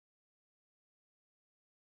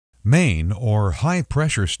Main or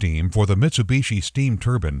high-pressure steam for the Mitsubishi steam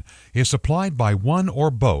turbine is supplied by one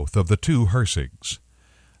or both of the two Hercigs.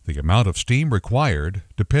 The amount of steam required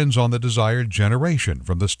depends on the desired generation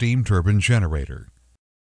from the steam turbine generator.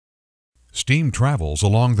 Steam travels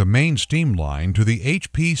along the main steam line to the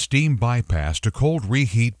HP steam bypass to cold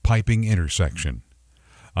reheat piping intersection.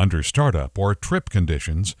 Under startup or trip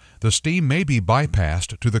conditions, the steam may be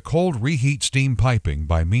bypassed to the cold reheat steam piping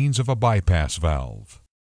by means of a bypass valve.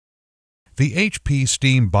 The HP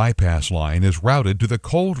steam bypass line is routed to the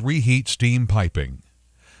cold reheat steam piping.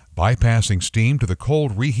 Bypassing steam to the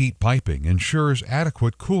cold reheat piping ensures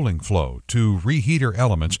adequate cooling flow to reheater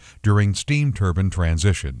elements during steam turbine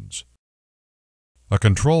transitions. A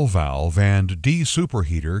control valve and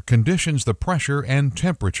desuperheater conditions the pressure and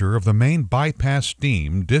temperature of the main bypass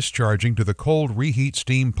steam discharging to the cold reheat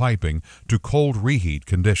steam piping to cold reheat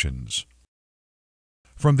conditions.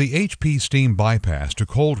 From the HP steam bypass to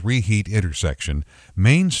cold reheat intersection,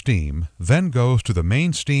 main steam then goes to the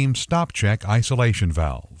main steam stop-check isolation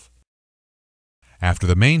valve. After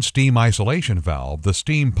the main steam isolation valve, the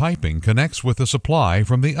steam piping connects with the supply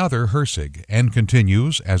from the other Hercig and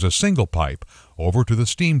continues as a single pipe over to the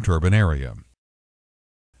steam turbine area.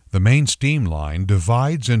 The main steam line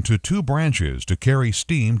divides into two branches to carry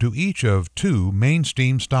steam to each of two main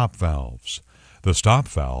steam stop valves. The stop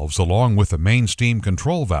valves, along with the main steam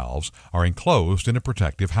control valves, are enclosed in a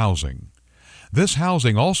protective housing. This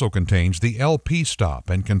housing also contains the LP stop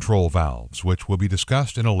and control valves, which will be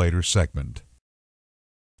discussed in a later segment.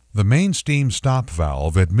 The main steam stop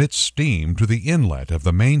valve admits steam to the inlet of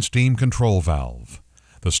the main steam control valve.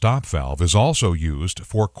 The stop valve is also used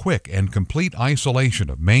for quick and complete isolation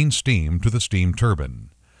of main steam to the steam turbine.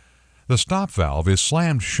 The stop valve is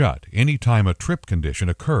slammed shut any time a trip condition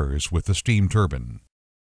occurs with the steam turbine.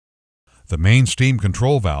 The main steam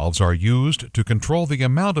control valves are used to control the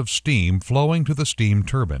amount of steam flowing to the steam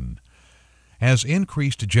turbine. As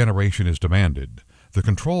increased generation is demanded, the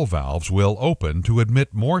control valves will open to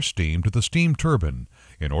admit more steam to the steam turbine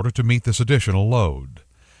in order to meet this additional load.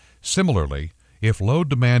 Similarly, if load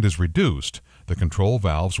demand is reduced, the control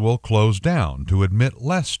valves will close down to admit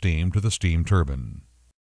less steam to the steam turbine.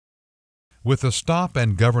 With the stop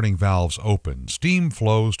and governing valves open, steam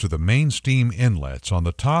flows to the main steam inlets on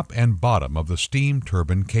the top and bottom of the steam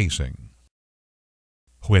turbine casing.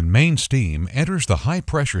 When main steam enters the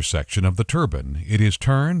high-pressure section of the turbine, it is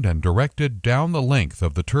turned and directed down the length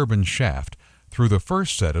of the turbine shaft through the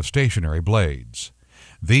first set of stationary blades.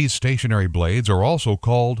 These stationary blades are also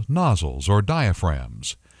called nozzles or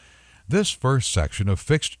diaphragms. This first section of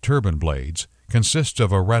fixed turbine blades consists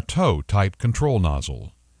of a Rateau-type control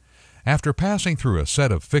nozzle. After passing through a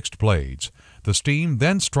set of fixed blades, the steam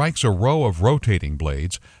then strikes a row of rotating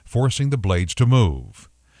blades, forcing the blades to move.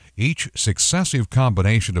 Each successive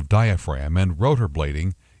combination of diaphragm and rotor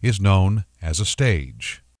blading is known as a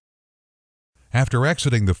stage. After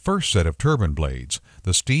exiting the first set of turbine blades,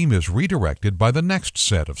 the steam is redirected by the next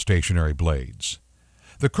set of stationary blades.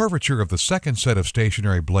 The curvature of the second set of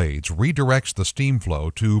stationary blades redirects the steam flow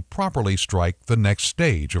to properly strike the next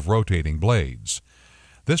stage of rotating blades.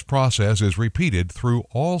 This process is repeated through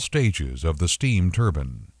all stages of the steam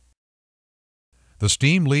turbine. The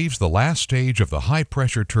steam leaves the last stage of the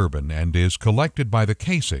high-pressure turbine and is collected by the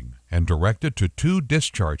casing and directed to two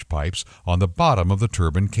discharge pipes on the bottom of the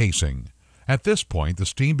turbine casing. At this point, the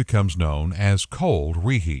steam becomes known as cold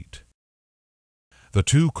reheat. The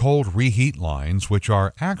two cold reheat lines, which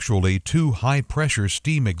are actually two high-pressure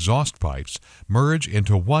steam exhaust pipes, merge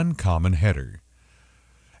into one common header.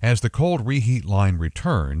 As the cold reheat line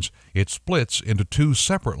returns, it splits into two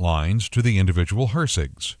separate lines to the individual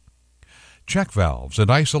Hercigs. Check valves and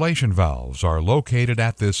isolation valves are located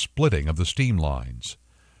at this splitting of the steam lines.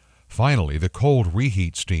 Finally, the cold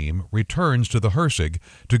reheat steam returns to the Hercig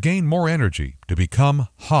to gain more energy to become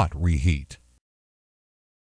hot reheat.